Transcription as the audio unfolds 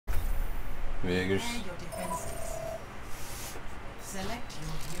Vegas. Select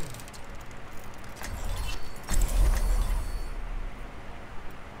your hero.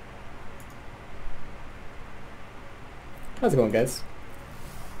 How's it going, guys?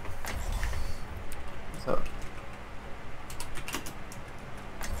 What's up?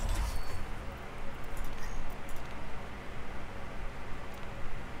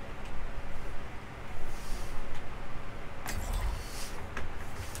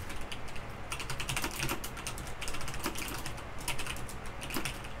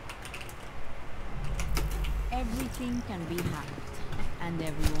 Everything can be hacked, and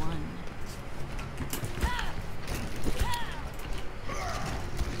everyone.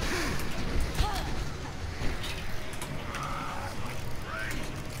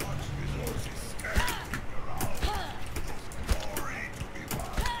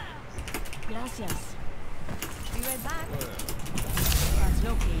 Gracias. Be right back.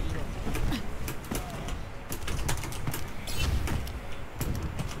 Translocated.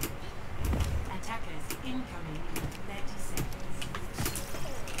 Attackers incoming in 30 seconds.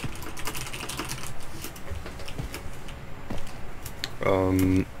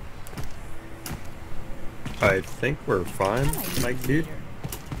 I think we're fine, like, dude.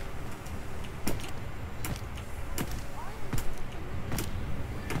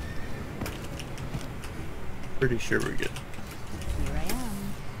 Pretty sure we're good. Here I am.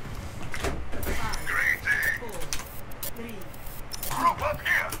 5, 4, 3, 2,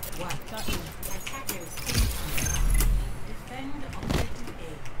 1. Attackers incoming. Defend objective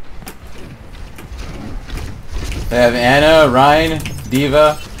A. They have Anna, Ryan,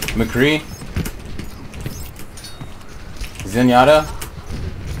 Diva, McCree, Zenyatta.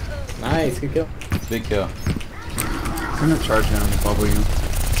 Nice, good kill. Big kill. I'm gonna charge him and bubble you.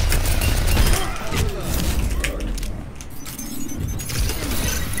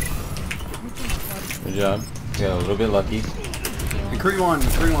 Good job. Yeah, a little bit lucky. McCree one,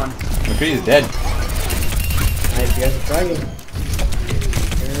 McCree one. McCree is dead. Nice, you guys are trying.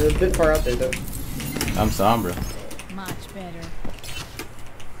 You're a bit far out there, though. I'm Sombra. Much better.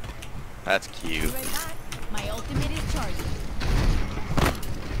 That's Be cute. right back. My ultimate is charging.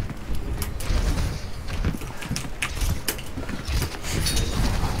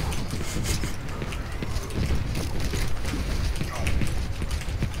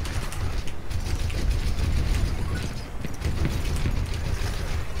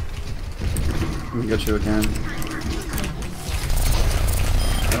 Let me get you again.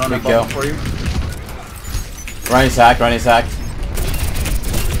 I don't Big have bubble kill. for you. Ryan's hacked, Ryan's hacked.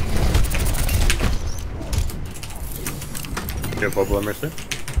 Yo, bubble Emerson.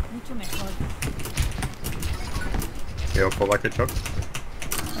 Mucho mejor. Yo, pull like a chuck.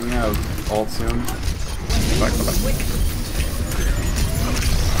 I'm gonna have ult soon. Back to back.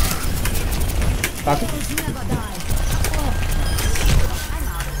 Pocket? Never die.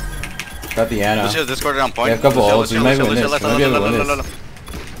 Got the Anna. Lucio's discorded on point. Yeah, a couple Lucio, ults. We might win Lucio, this. We might be able to win this.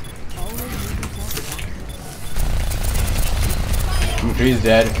 McCree's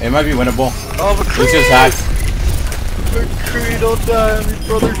dead. It might be winnable. Oh, McCree! Lucio's hacked. McCree, don't die on me,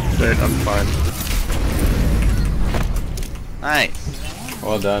 brother. Dead, I'm fine. Nice.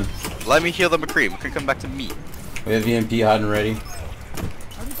 Well done. Let me heal the McCree. McCree, come back to me. We have VMP hot and ready.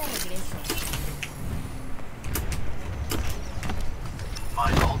 Ahorita regreso.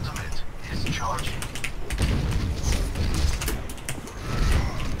 My ultimate is charging.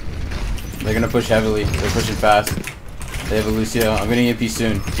 They're gonna push heavily. They're pushing fast. They have a Lucio. I'm gonna EMP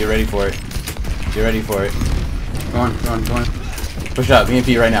soon. Get ready for it. Get ready for it. Go on, go on, go on. Push up.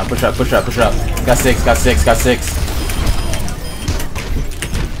 EMP right now. Push up, push up, push up. Got 6, got 6, got 6.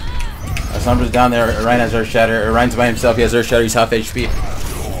 Sombra's down there. Ryan has Earth Shatter. Ryan's by himself. He has Earth Shatter. He's half HP.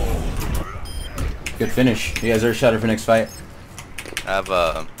 Good finish. He has Earth Shatter for next fight. I have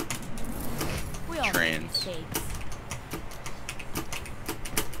We all make trains. mistakes.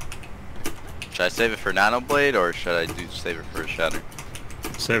 Should I save it for Nano Blade or should I save it for a Shatter?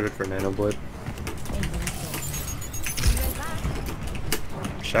 Save it for Nano Blade. Be right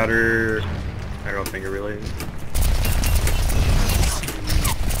back. Shatter. I don't think it really is.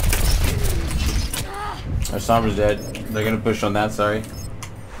 Our Sombra's dead. They're gonna push on that, sorry.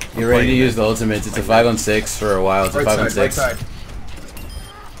 Get ready to use the ultimates. It's a 5-on-6 for a while. It's a Right 5-on-6. side, right side.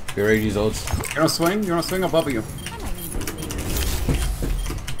 Get ready to use ults. You wanna swing? You wanna swing? I'll bubble you.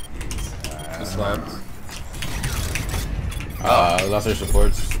 Just slapped. Lost our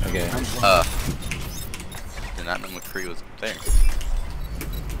supports. Okay. Did not know McCree was there.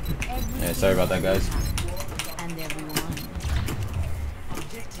 Yeah, sorry about that, guys. And everyone.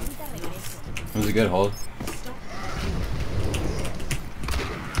 Ahorita regreso. It was a good hold.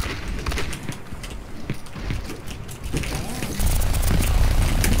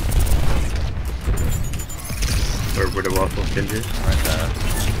 Widow waffle Genji. Right there.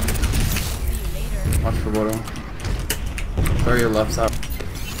 Watch for Widow. Throw your left side.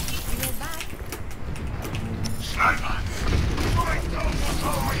 Sniper. Right down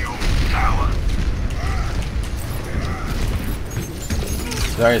for you, coward.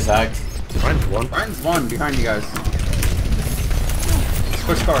 Zarya's hacked. Mine's one. Ryan's one behind you guys.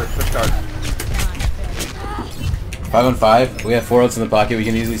 Push guard, push guard. 5 on 5. We have 4 ults in the pocket. We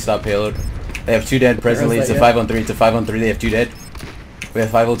can easily stop payload. They have 2 dead presently. It's a 5 on 3. It's a 5 on 3. They have 2 dead. We have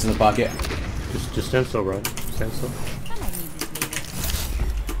 5 ults in the pocket. Just stand still, Ryan. Stand still.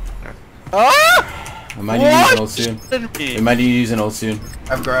 Ah! I might need to use an ult soon. We might need to use an ult soon.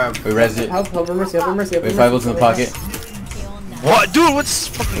 Have grab. We res it. Help, mercy, mercy. We have 5 ults in the pocket. What? Dude, what's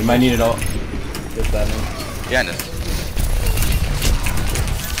We fucking... might need it all. Just that man. Yeah, no.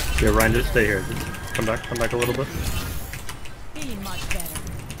 Yeah, Ryan, just stay here. Just come back a little bit. Feeling much better.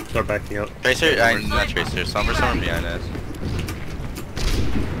 Start backing up. Tracer? Not Tracer. Sombra behind us.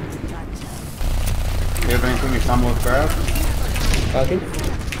 Do you have anything to combo with grab? Okay.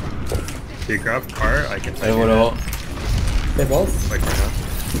 Do you grab car? I can They take would you. ult. They both? Like right now.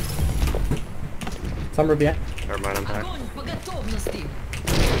 Sombra behind. Never mind, I'm back.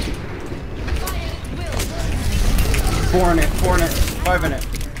 4 in it, 4 in it, 5 in it.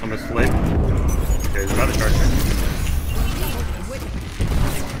 I'm asleep. Okay, he's about to charge me.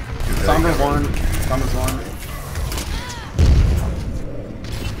 Sombra 1. Sombra's 1.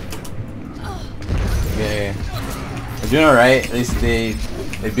 Yeah. We're doing alright. At least they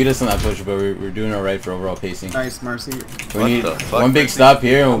beat us on that push, but we're doing alright for overall pacing. Nice, Mercy. We What need the fuck, one big Mercy? stop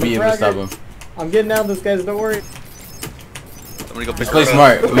here and we'll be able to stop them. I'm getting out of this, guys. Don't worry. Somebody go pick Just play her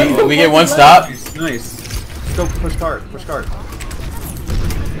up. smart. We get one stop. Nice. Let's go push cart, push cart.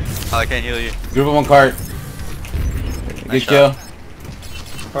 Oh, I can't heal you. Group of 1 cart. Good Nice kill. shot.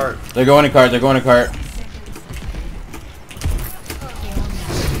 Cart. They're going to cart. They're going to cart.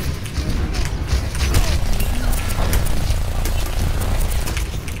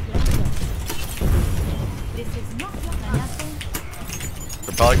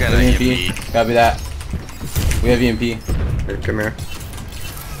 They're probably gonna EMP. EMP. Copy that. We have EMP. Here, come here.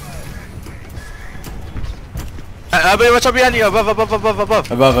 But watch out behind you. Above.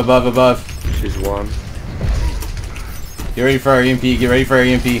 Above. She's one. Get ready for our EMP. Get ready for our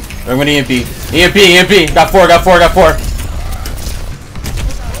EMP. I'm gonna EMP. EMP. Got 4.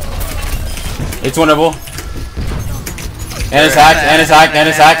 It's winnable. And it's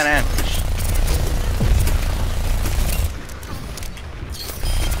hacked.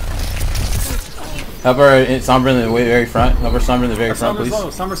 Help our Sombra in the very front. Help our Sombra in the very front, Sombra's please. low.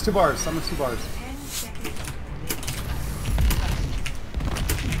 Sombra's 2 bars. Sombra's 2 bars.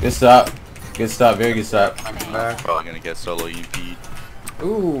 Good stop. Very good stop. Back. Probably gonna get solo EMP.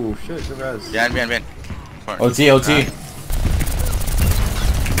 Ooh, shit, good res. Behind. OT.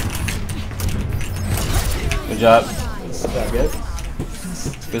 Good job.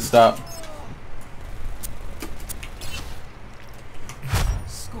 Good stop.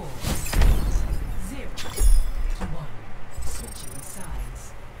 Score 0-1. Switching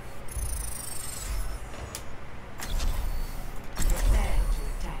sides. Prepare to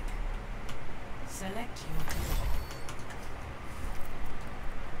attack. Select your hero.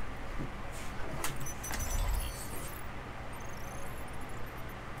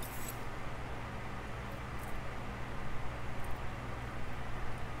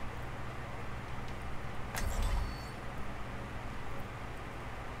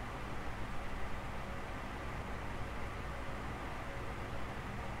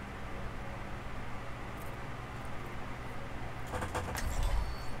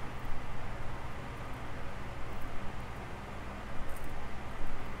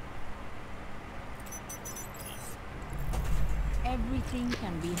 Everything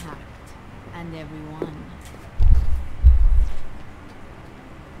can be hacked. And everyone.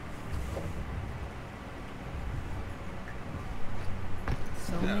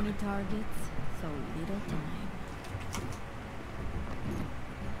 So many targets, so little time.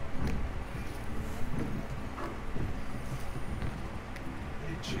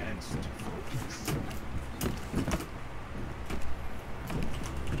 A chance to focus.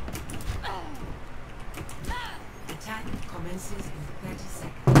 Attack commences in 30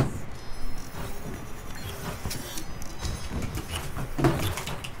 seconds.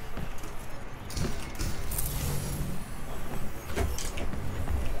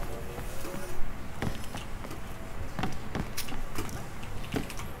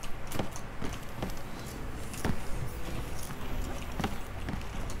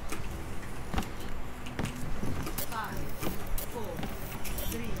 Five, four,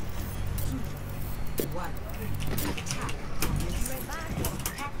 three, two, one.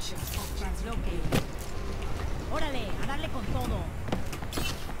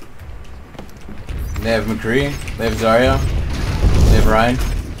 They have McCree. They have Zarya. They have Ryan.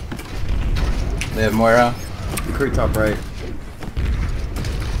 They have Moira. McCree top right.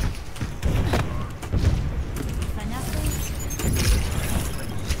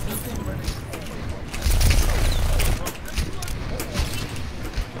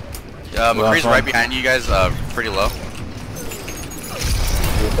 McCree's right behind you guys, pretty low.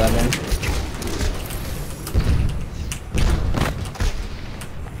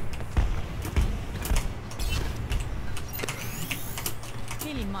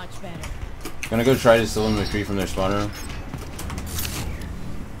 Feeling much better. Gonna go try to steal McCree from their spawn room.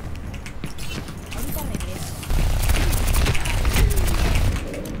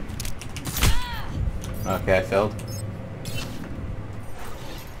 Okay, I failed.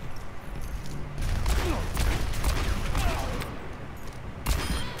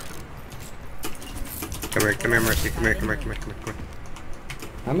 Come here, Mercy. Come here.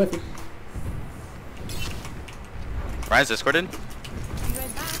 I'm with you. Ryan's discorded.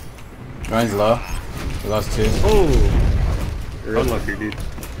 Ryan's low. We lost 2. Oh! You're unlucky, dude.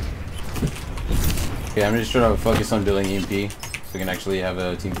 Okay, I'm just trying to focus on building EMP so we can actually have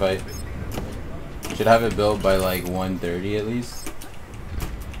a team fight. Should have it built by like 1:30 at least.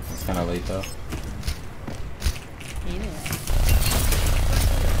 It's kind of late though. Hey there.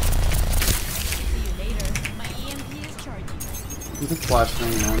 See you later. My EMP is charging. You can flash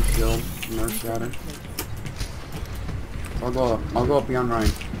thing on shield, nurse shatter. I'll go up beyond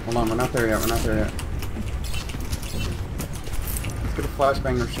Ryan. Hold on, we're not there yet. Let's get a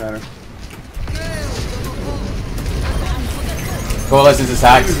flashbang or shatter. Coalescence is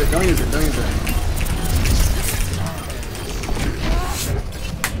hacked. Don't use it.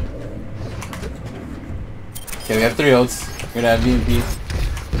 Okay, we have 3 ults. We're gonna have EMP.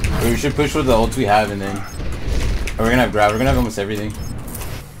 We should push with the ults we have and then... Or we're gonna have grab. We're gonna have almost everything.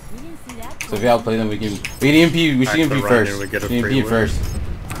 So if we outplay them, we can... We EMP. We should EMP first. EMP first.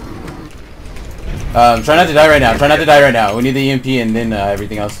 Try not to die right now. We need the EMP and then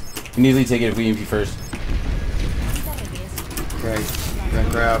everything else. We can easily take it if we EMP first. Okay, then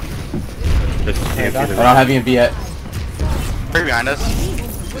grab. I don't have EMP yet. Right behind us.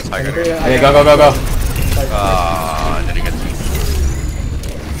 Okay, go. I didn't get to.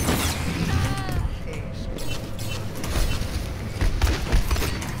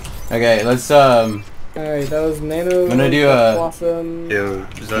 Okay, let's Alright, that was Nano. I'm gonna do a... Blossom. Yo,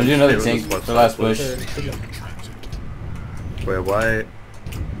 I'm gonna do another tank for last push. Wait, why?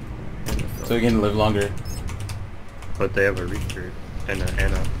 So we can live longer. But they have a Reaper and a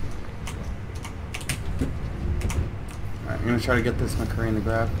Anna. Alright, I'm gonna try to get this McCree in the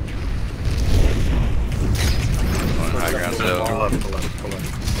grab. High ground, so. Pull up.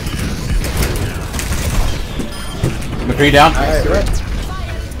 McCree down. Alright, right.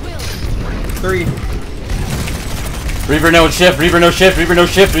 3. Reaper no shift. Present.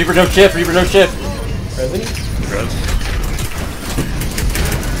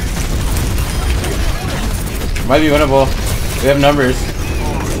 Might be winnable. We have numbers.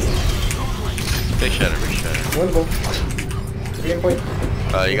 Big shatter. Winnable. Game point.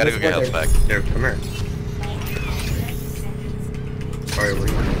 You gotta go get health back. Here, come here. Alright, where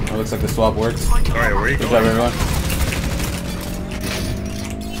you going? It looks like the swap works. Alright, where you Good going? job, everyone.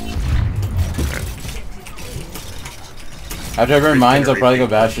 After I burn mines, I'll probably go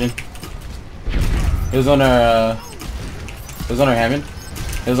Bastion. It was on our Hammond.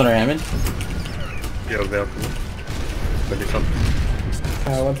 Yo, Val, come on. Go do something.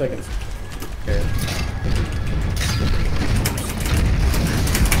 1 second. Okay.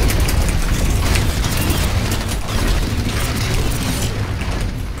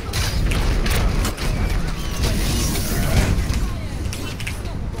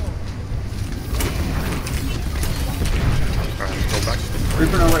 Alright, go back.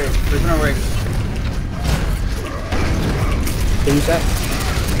 Reaper no way. Can you set?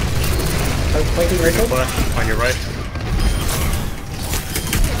 I was flanking right side. Flash on your right.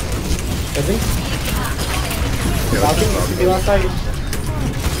 Present. Yo, Falcon, should be last side.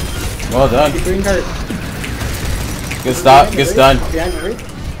 Well done. Green card. Good stop. Good stun. Behind you, right?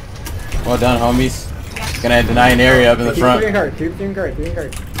 Well done, homies. Gonna deny an area up in the Keep front. green card. Green card.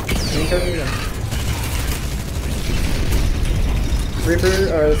 Reaper,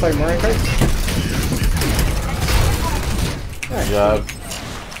 or sorry, Morin card. Good job.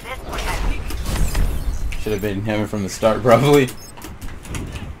 Should have been hammered from the start, probably.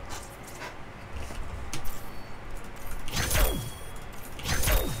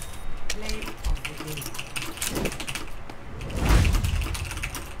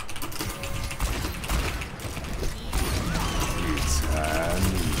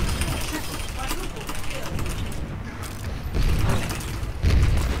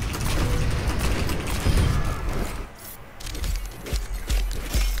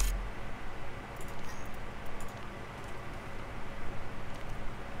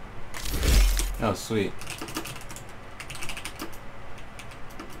 Oh, sweet.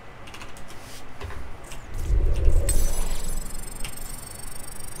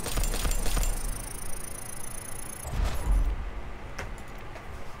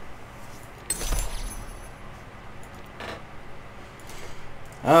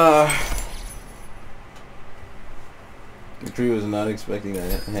 The crew was not expecting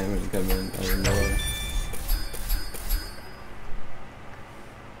that hammer to come in out of nowhere.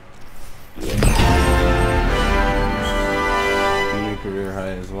 New career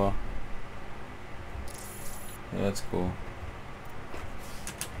high as well. Yeah, that's cool.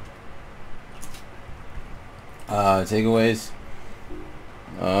 Takeaways.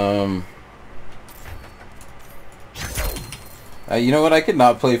 You know what? I could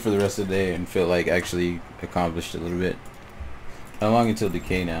not play for the rest of the day and feel like actually accomplished a little bit. How long until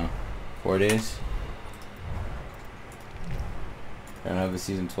decay now? 4 days? I don't have the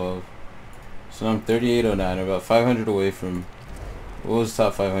season 12. So I'm 3809. I'm about 500 away from what was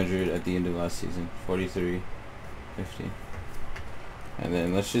top 500 at the end of last season? 4350. And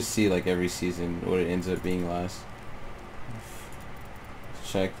then let's just see like every season what it ends up being last.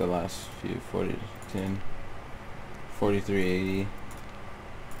 Let's check the last few. 40 10. 4380.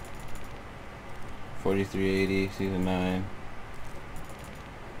 4380 season 9.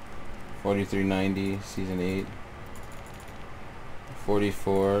 4390 season 8.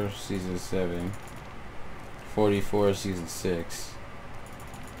 44 season 7. 44 season 6.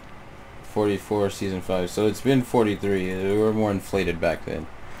 44 season 5. So it's been 43. We were more inflated back then.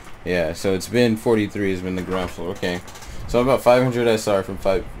 Yeah, so it's been 43 has been the ground floor. Okay. So about 500 SR from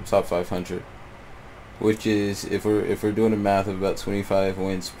top 500. Which is if we're doing a math of about 25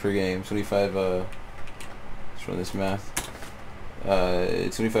 wins per game, 25 let's run this math.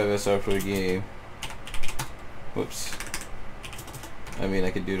 25 SR per game. Whoops. I mean, I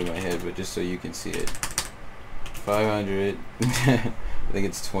could do it in my head, but just so you can see it. 500. I think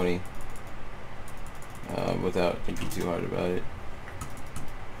it's 20. Without thinking too hard about it.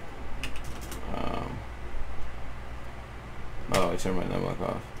 Oh, I turned my numlock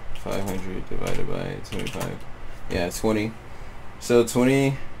off. 500 divided by 25. Yeah, 20. So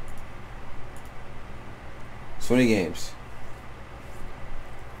 20 games.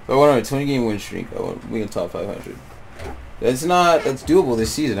 If I went on a 20 game win streak, I want we in top 500. That's doable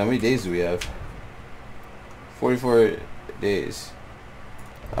this season. How many days do we have? 44 days.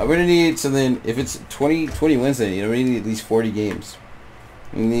 We're gonna need something. If it's 20 wins, then we need at least 40 games.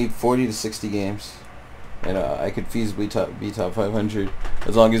 We need 40 to 60 games, and I could feasibly be top 500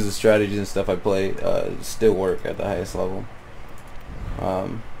 as long as the strategies and stuff I play still work at the highest level.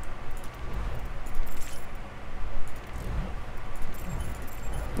 I'm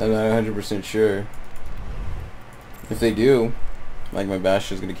not 100% sure if they do. Like my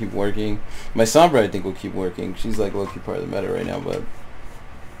Bastion is gonna keep working. My Sombra I think will keep working. She's like low-key part of the meta right now, but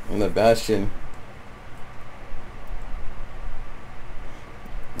on the Bastion,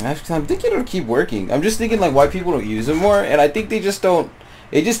 actually, I'm thinking it'll keep working. I'm just thinking like why people don't use him more, and I think they just don't.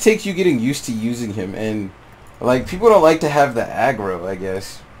 It just takes you getting used to using him, and like people don't like to have the aggro, I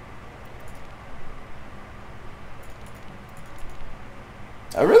guess.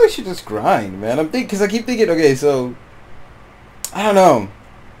 I really should just grind, man. I'm thinking because I keep thinking, okay, so I don't know.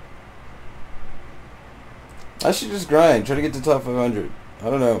 I should just grind, try to get to top 500. I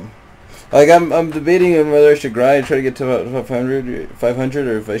don't know. Like I'm debating on whether I should grind, try to get to about 500,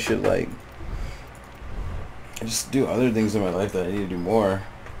 or if I should like just do other things in my life that I need to do more.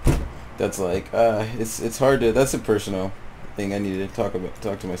 That's like it's hard to. That's a personal thing I need to talk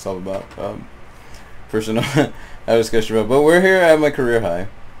to myself about. Personal have a discussion about. But we're here at my career high,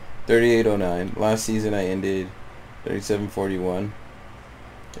 3809. Last season I ended 3741,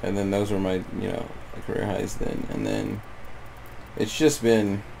 and then those were my career highs then, and then it's just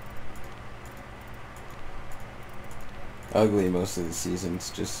been ugly most of the seasons,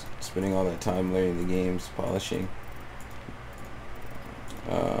 just spending all that time learning the games, polishing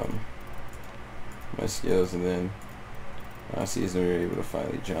my skills, and then last season we were able to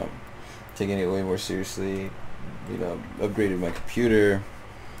finally jump, taking it way more seriously, upgraded my computer.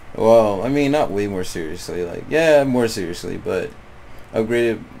 Well, I mean, not way more seriously, like, yeah, more seriously, but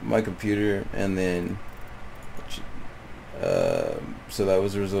upgraded my computer, and then so that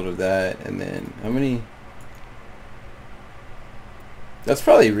was a result of that. And then that's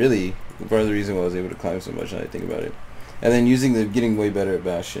probably really part of the reason why I was able to climb so much, now I think about it. And then getting way better at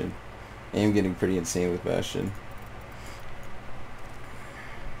Bastion. I am getting pretty insane with Bastion.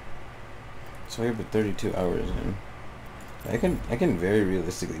 So we're 32 hours in. I can very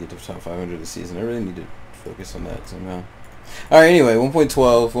realistically get to top 500 this season. I really need to focus on that somehow. Alright, anyway,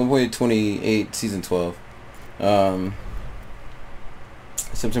 1.12, 1.28, season 12.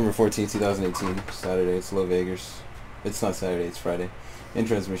 September 14th, 2018, Saturday. It's Low Vegas. It's not Saturday, it's Friday. In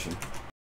transmission.